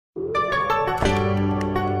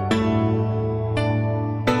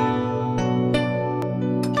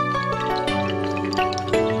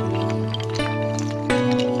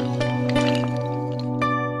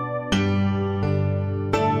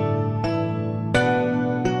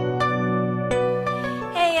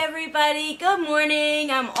everybody, good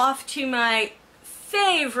morning. I'm off to my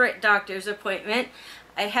favorite doctor's appointment.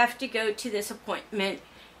 I have to go to this appointment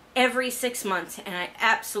every 6 months and I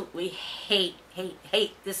absolutely hate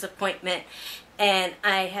this appointment. And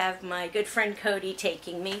I have my good friend Cody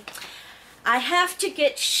taking me. I have to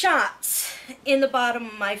get shots in the bottom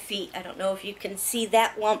of my feet. I don't know if you can see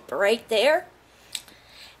that lump right there.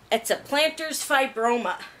 It's a plantar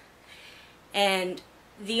fibroma. And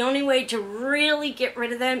the only way to really get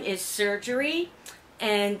rid of them is surgery,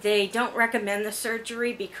 and they don't recommend the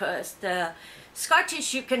surgery because the scar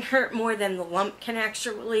tissue can hurt more than the lump can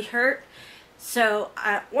actually hurt. So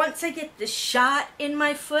once I get the shot in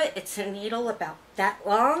my foot, it's a needle about that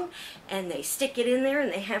long, and they stick it in there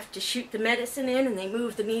and they have to shoot the medicine in, and they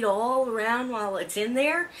move the needle all around while it's in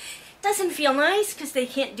there. It doesn't feel nice because they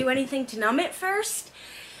can't do anything to numb it first.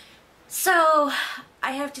 So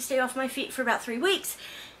I have to stay off my feet for about 3 weeks.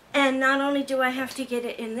 And not only do I have to get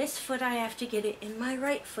it in this foot, I have to get it in my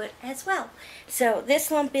right foot as well. So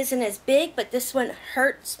this lump isn't as big, but this one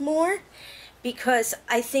hurts more because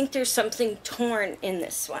I think there's something torn in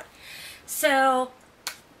this one. So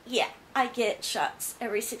yeah, I get shots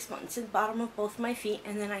every 6 months in the bottom of both my feet,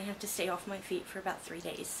 and then I have to stay off my feet for about 3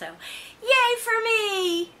 days. So yay for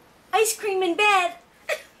me! Ice cream in bed!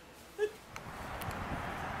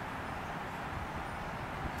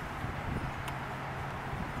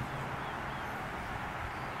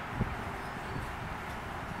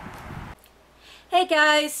 Hey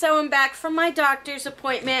guys, so I'm back from my doctor's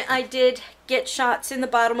appointment. I did get shots in the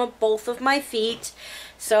bottom of both of my feet.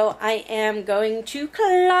 So I am going to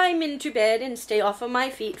climb into bed and stay off of my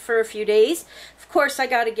feet for a few days. Of course, I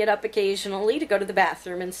got to get up occasionally to go to the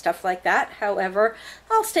bathroom and stuff like that. However,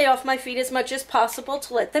 I'll stay off my feet as much as possible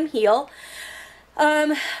to let them heal.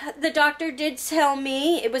 The doctor did tell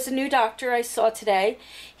me, it was a new doctor I saw today,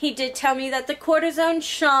 he did tell me that the cortisone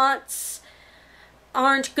shots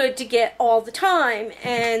aren't good to get all the time,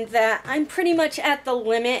 and that I'm pretty much at the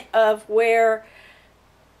limit of where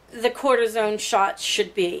the cortisone shots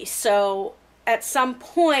should be. So at some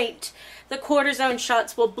point the cortisone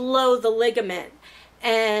shots will blow the ligament,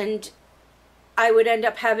 and I would end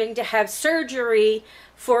up having to have surgery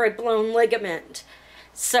for a blown ligament.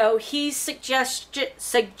 So he's suggesting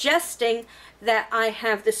that I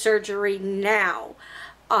have the surgery now,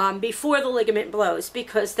 before the ligament blows,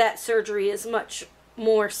 because that surgery is much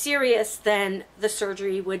more serious than the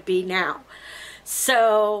surgery would be now.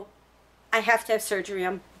 So I have to have surgery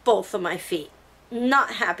on both of my feet.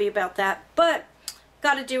 Not happy about that, but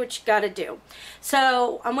gotta do what you gotta do.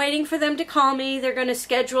 So I'm waiting for them to call me. They're going to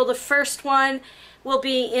schedule the first one will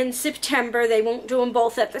be in September. They won't do them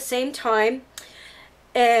both at the same time.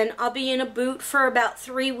 And I'll be in a boot for about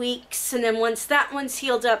 3 weeks, and then once that one's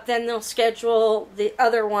healed up, then they'll schedule the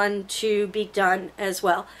other one to be done as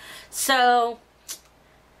well. So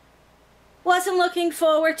wasn't looking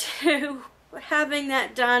forward to having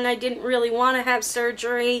that done. I didn't really want to have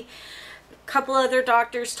surgery. A couple other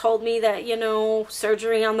doctors told me that, you know,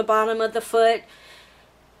 surgery on the bottom of the foot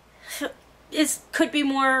could be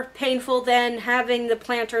more painful than having the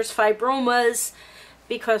plantar fibromas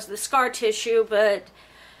because of the scar tissue, but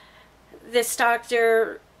this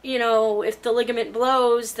doctor, you know, if the ligament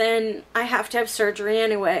blows, then I have to have surgery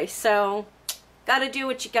anyway. So gotta do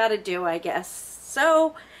what you gotta do, I guess.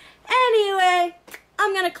 So anyway,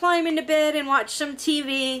 I'm gonna climb into bed and watch some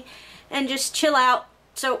TV and just chill out.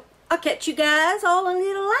 So I'll catch you guys all a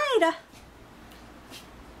little later.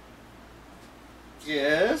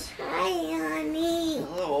 Yes. Hi, honey.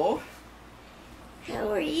 Hello.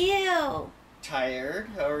 How are you? Tired.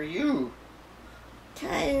 How are you?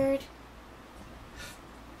 Tired.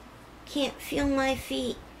 Can't feel my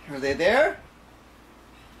feet. Are they there?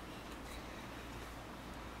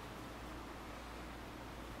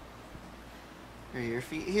 Are your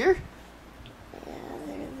feet here? Yeah,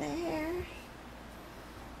 they're there.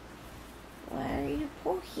 Why are you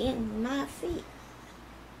poking my feet?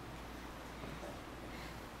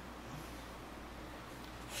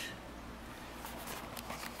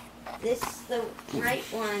 The right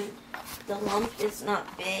one, the lump is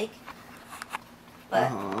not big, but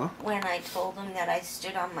when I told him that I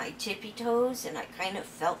stood on my tippy toes and I kind of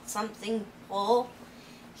felt something pull,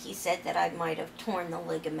 he said that I might have torn the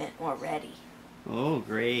ligament already. Oh,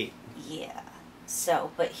 great. Yeah.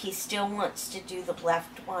 So, but he still wants to do the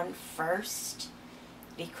left one first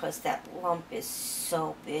because that lump is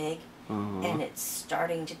so big and it's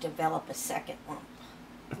starting to develop a second lump.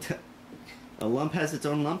 A lump has its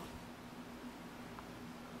own lump?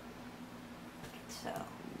 So.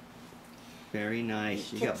 Very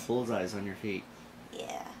nice. You got bullseyes on your feet.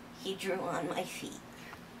 Yeah. He drew on my feet.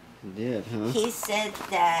 You did, huh? He said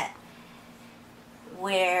that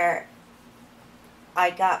where I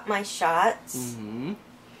got my shots. Mm-hmm.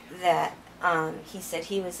 That he said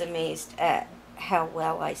he was amazed at how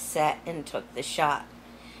well I sat and took the shot.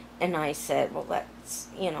 And I said, well, that's,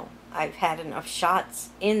 you know, I've had enough shots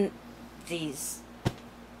in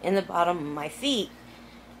the bottom of my feet.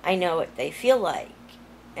 I know what they feel like.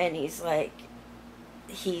 And he's like,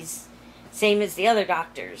 he's same as the other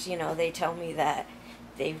doctors, you know, they tell me that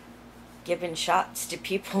they've given shots to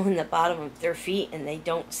people in the bottom of their feet and they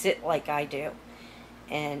don't sit like I do.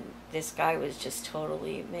 And this guy was just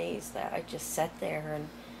totally amazed that I just sat there and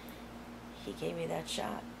he gave me that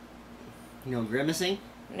shot. No grimacing?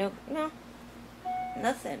 No,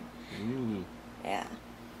 nothing. Mm. Yeah.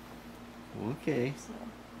 Okay. So.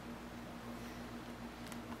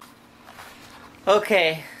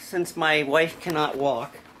 Okay, since my wife cannot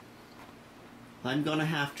walk, I'm gonna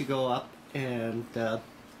have to go up and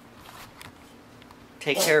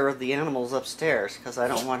take care of the animals upstairs because I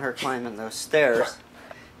don't want her climbing those stairs.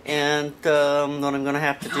 And what I'm gonna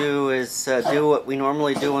have to do is do what we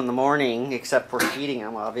normally do in the morning, except for feeding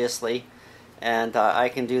them, obviously. And I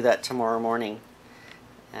can do that tomorrow morning.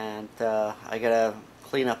 And I gotta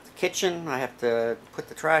clean up the kitchen. I have to put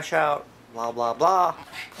the trash out. Blah blah blah.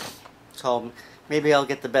 So maybe I'll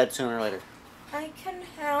get to bed sooner or later. I can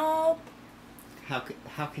help.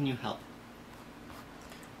 How can you help?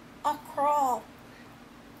 I'll crawl.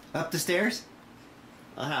 Up the stairs?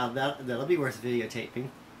 That'll be worth videotaping.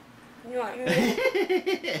 You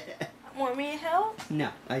want me to help? No,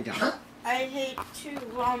 I don't. I'd hate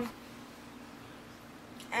to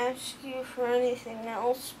ask you for anything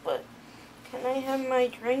else, but can I have my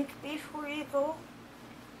drink before you go?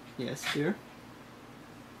 Yes, dear.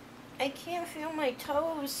 I can't feel my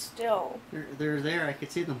toes still. They're there. I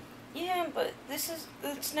could see them. Yeah, but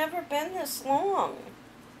it's never been this long.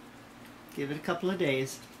 Give it a couple of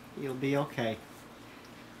days. You'll be okay.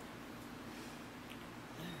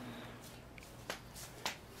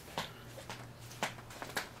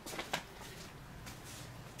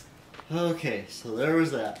 Okay, so there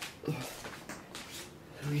was that.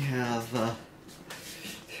 We have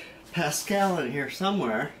Pascal in here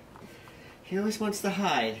somewhere. He always wants to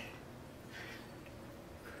hide.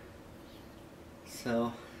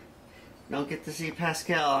 So, don't get to see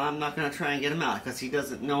Pascal. I'm not going to try and get him out because he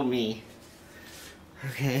doesn't know me.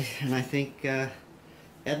 Okay, and I think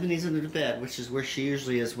Ebony's under the bed, which is where she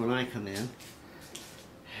usually is when I come in.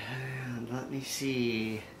 And let me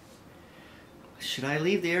see. Should I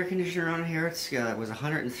leave the air conditioner on here? It was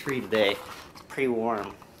 103 today. It's pretty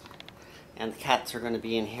warm. And the cats are going to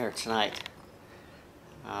be in here tonight.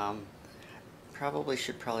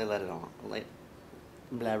 Should probably let it on.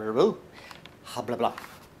 Blah, blah, blah. Ha, blah, blah.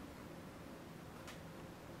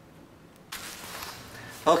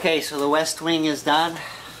 Okay, so the west wing is done.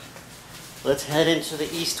 Let's head into the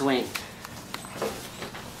east wing.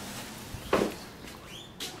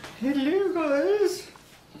 Hello, guys.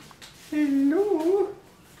 Hello.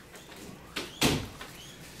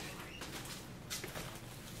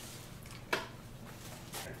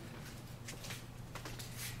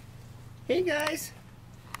 Hey, guys.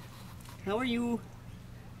 How are you?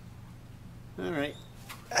 All right.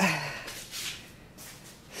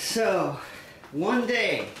 So, one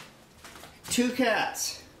day, 2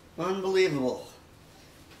 cats. Unbelievable.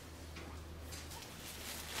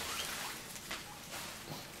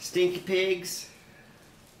 Stinky pigs.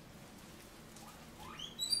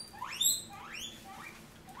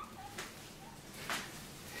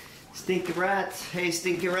 Stinky rats. Hey,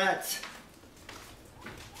 stinky rats.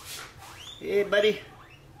 Hey, buddy.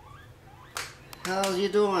 How you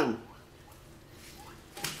doing?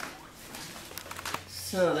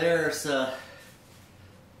 So there's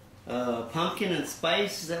Pumpkin and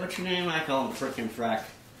Spice. Is that what your name? I call them frickin' frack.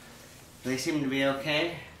 They seem to be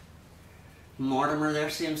okay. Mortimer there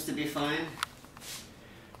seems to be fine.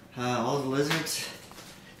 All the lizards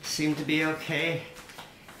seem to be okay.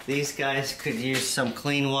 These guys could use some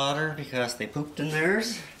clean water because they pooped in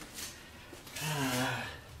theirs.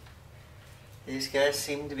 These guys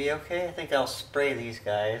seem to be okay. I think I'll spray these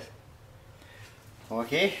guys.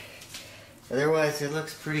 Okay. Otherwise, it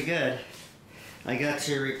looks pretty good. I got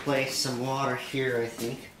to replace some water here, I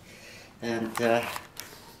think. And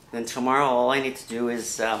then tomorrow, all I need to do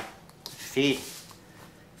is feed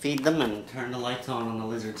them and turn the lights on the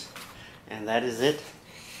lizards. And that is it.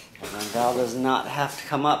 And Val does not have to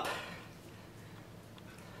come up.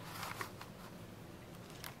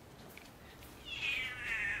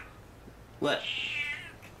 What?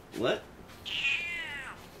 What?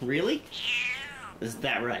 Really? Is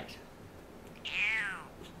that right?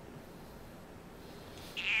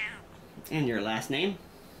 And your last name?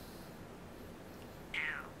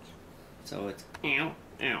 So it's ow,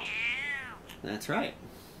 ow. That's right.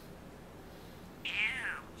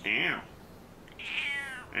 Ow.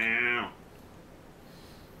 Ow.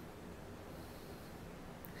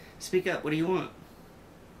 Speak up. What do you want?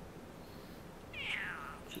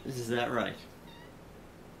 Is that right?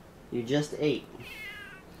 You just ate.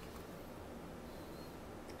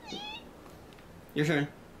 Your turn.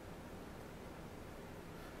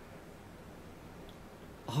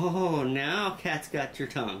 Oh, now cat's got your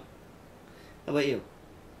tongue. How about you?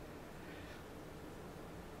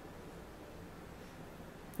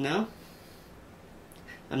 No?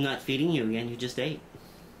 I'm not feeding you again. You just ate.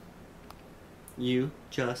 You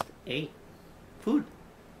just ate. Food.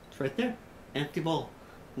 It's right there. Empty bowl.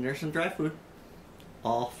 And there's some dry food.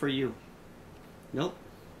 All for you. Nope.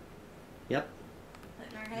 Yep.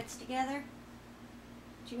 Putting our heads together.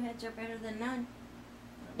 2 heads are better than none.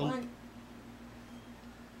 Or one.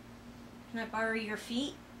 Can I borrow your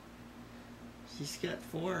feet? She's got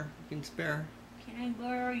 4. You can spare. Can I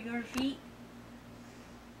borrow your feet?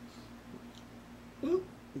 Ooh,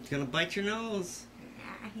 he's gonna bite your nose.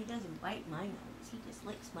 Nah, he doesn't bite my nose. He just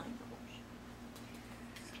licks my nose.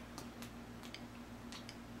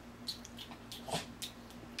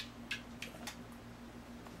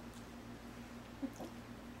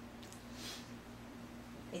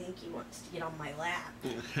 I think he wants to get on my lap.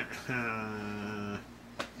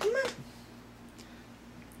 Come on.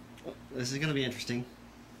 This is gonna be interesting.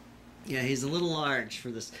 Yeah, he's a little large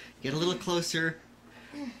for this. Get a little closer.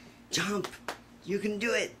 Jump! You can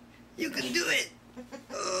do it! You can do it!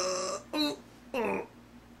 Oh.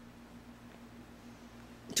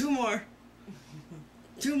 2 more!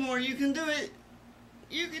 2 more, you can do it!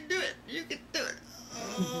 You can do it! You can do it!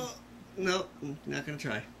 Nope, not gonna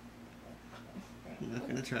try. Not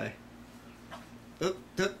gonna try. Oh,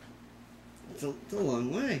 it's a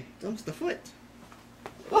long way. It's almost a foot.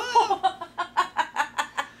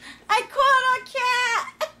 I caught a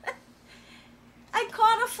cat! I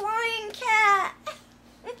caught a flying cat!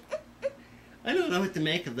 I don't know what to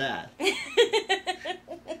make of that. If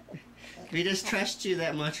he just trusts you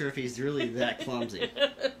that much or if he's really that clumsy.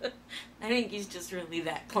 I think he's just really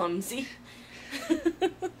that clumsy.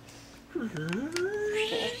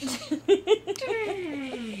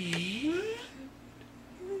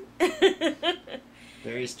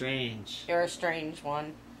 Very strange. You're a strange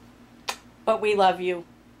one. But we love you,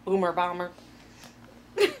 Boomer Bomber.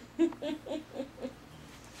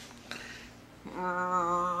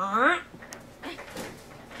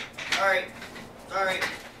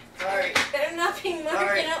 Sorry. Better not be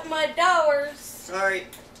marking up my dollars. Sorry.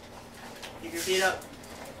 Keep your feet up.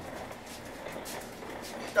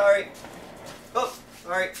 Sorry. Oh,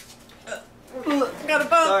 sorry. Got a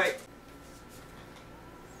bump. Sorry.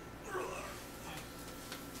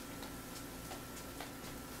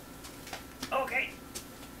 Okay.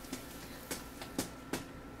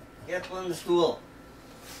 Get up on the stool.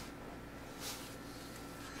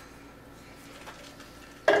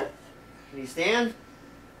 Can you stand?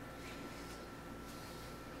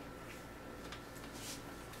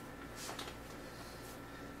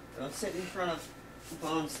 Don't sit in front of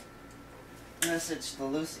Bone's message to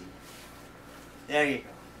Lucy. There you go.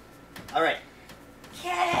 All right.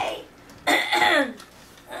 Okay. Hi,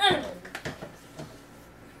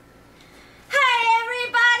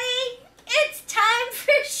 everybody. It's time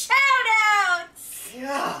for shout-outs.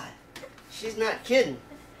 God, she's not kidding.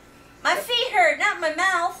 My feet hurt, not my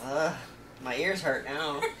mouth. My ears hurt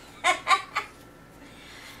now.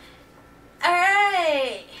 All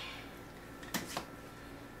right.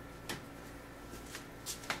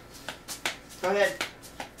 Go ahead.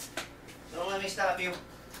 Don't let me stop you.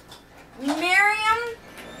 Miriam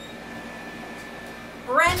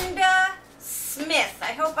Brenda Smith.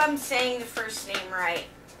 I hope I'm saying the first name right.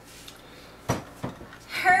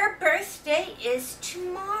 Her birthday is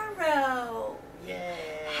tomorrow. Yay.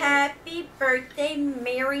 Happy birthday,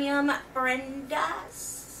 Miriam Brenda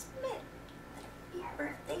Smith. Happy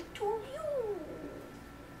birthday to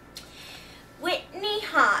you. Whitney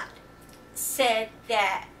Hott said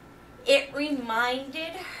that it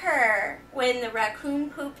reminded her, when the raccoon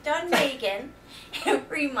pooped on Megan, it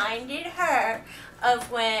reminded her of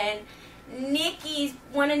when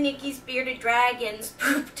one of Nikki's bearded dragons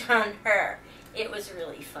pooped on her. It was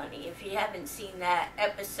really funny. If you haven't seen that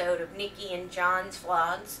episode of Nikki and John's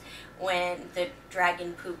vlogs when the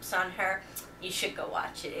dragon poops on her, you should go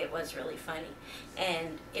watch it. It was really funny.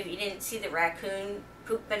 And if you didn't see the raccoon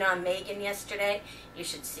pooping on Megan yesterday, you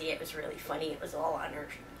should see it. It was really funny. It was all on her,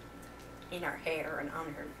 in her hair and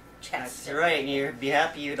on her chest. That's right. You'd be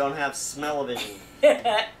happy you don't have smell-o-vision.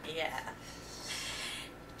 Yeah.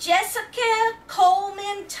 Jessica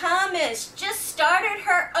Coleman Thomas just started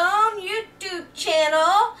her own YouTube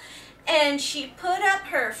channel, and she put up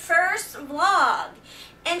her first vlog,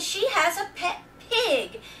 and she has a pet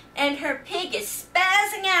pig, and her pig is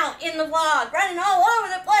spazzing out in the vlog, running all over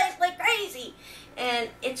the place like crazy, and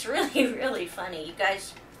it's really, really funny. You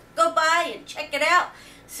guys go by and check it out.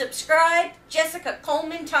 Subscribe, Jessica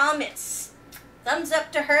Coleman Thomas. Thumbs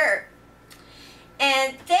up to her.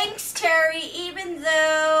 And thanks, Terry, even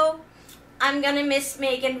though I'm going to miss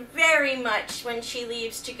Megan very much when she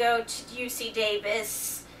leaves to go to UC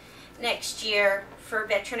Davis next year for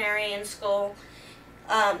veterinarian school.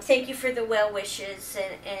 Thank you for the well wishes.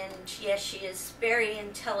 And yes, she is very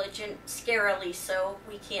intelligent, scarily so.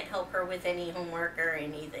 We can't help her with any homework or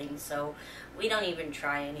anything, so we don't even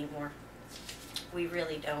try anymore. We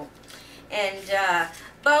really don't. And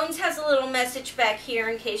Bones has a little message back here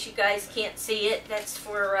in case you guys can't see it. That's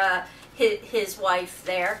for his wife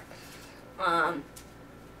there. Is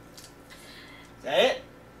that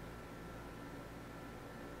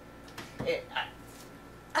it?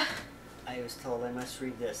 I was told I must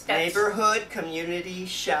read this. Neighborhood community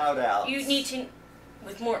shout outs. You need to,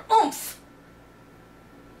 with more oomph.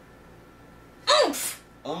 Oomph!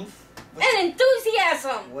 Oomph? And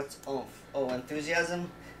enthusiasm! What's oomph? Oh, enthusiasm?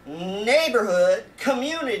 Neighborhood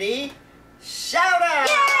community shout out!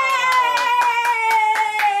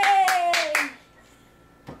 Yay!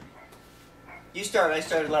 You started. I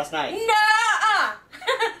started last night. Nah!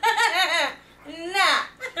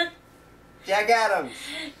 Nah! Jack Adams.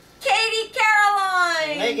 Katie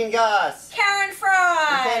Caroline. Megan Goss. Karen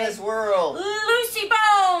Fry. Dennis World. Lucy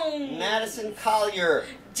Bone. Madison Collier.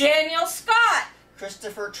 Daniel Scott.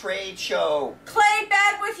 Christopher Trade Show. Clay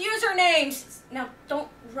Bad with usernames. Now, don't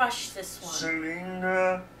rush this one.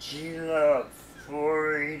 Selena Gila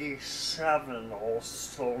 487,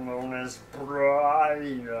 also known as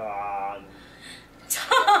Brian.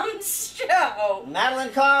 Tom's Show.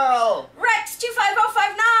 Madeline Carl. Rex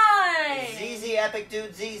 25059. ZZ Epic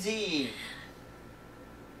Dude ZZ.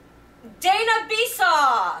 Dana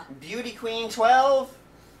Besaw. Beauty Queen 12.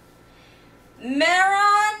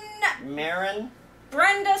 Marin.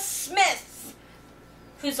 Brenda Smith,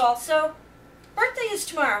 who's also, birthday is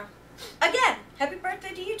tomorrow. Again, happy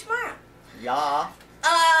birthday to you tomorrow. Yeah.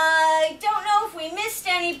 I don't know if we missed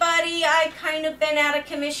anybody. I kind of been out of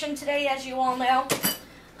commission today, as you all know.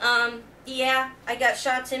 Yeah, I got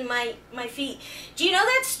shots in my feet. Do you know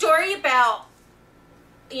that story about,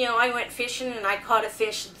 I went fishing and I caught a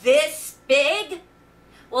fish this big?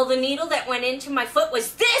 Well, the needle that went into my foot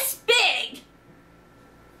was this big!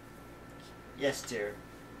 Yes, dear.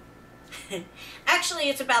 Actually,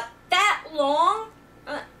 it's about that long.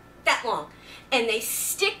 And they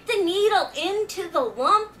stick the needle into the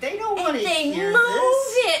lump. They don't want to hear this. They They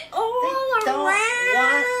move it all don't around.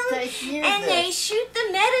 want to hear and this. they shoot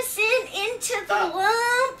the medicine into Stop. the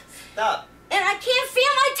lump. Stop. And I can't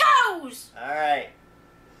feel my toes. All right.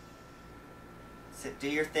 So do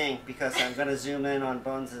your thing, because I'm going to zoom in on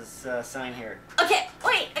Bones' sign here. Okay,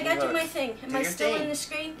 wait. I got to do Look. my thing. Am Do I your still thing. in the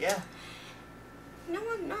screen? Yeah. No,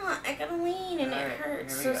 I'm not. I got to lean and All it right,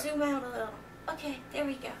 hurts. here we So go. zoom out a little. Okay, there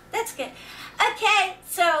we go. That's good. Okay,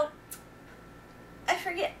 so I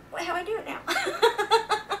forget how I do it now.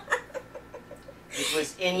 It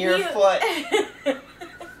was in your foot.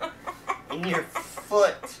 In your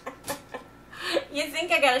foot. You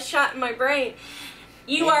think I got a shot in my brain.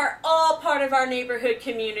 You are all part of our neighborhood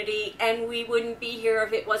community, and we wouldn't be here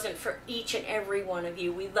if it wasn't for each and every one of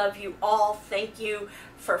you. We love you all. Thank you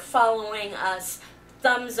for following us.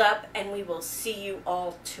 Thumbs up, and we will see you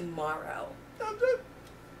all tomorrow. Oh,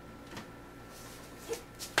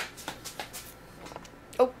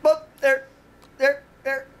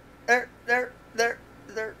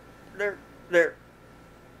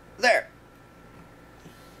 there.